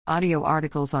Audio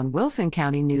articles on Wilson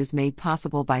County News made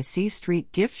possible by C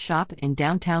Street Gift Shop in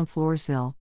downtown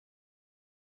Floresville.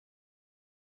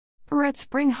 Pirettes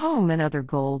bring home another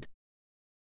gold.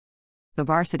 The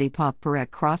varsity Pop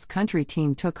Pirette cross country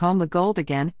team took home the gold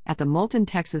again at the Moulton,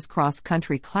 Texas Cross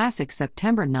Country Classic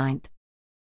September 9th.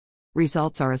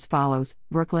 Results are as follows: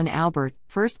 Brooklyn Albert,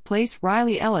 1st place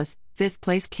Riley Ellis, 5th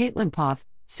place Caitlin Poth,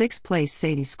 6th place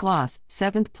Sadie Skloss,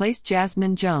 7th place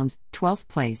Jasmine Jones, 12th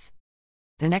place.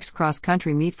 The next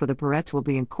cross-country meet for the Pirettes will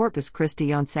be in Corpus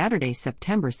Christi on Saturday,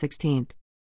 September 16th.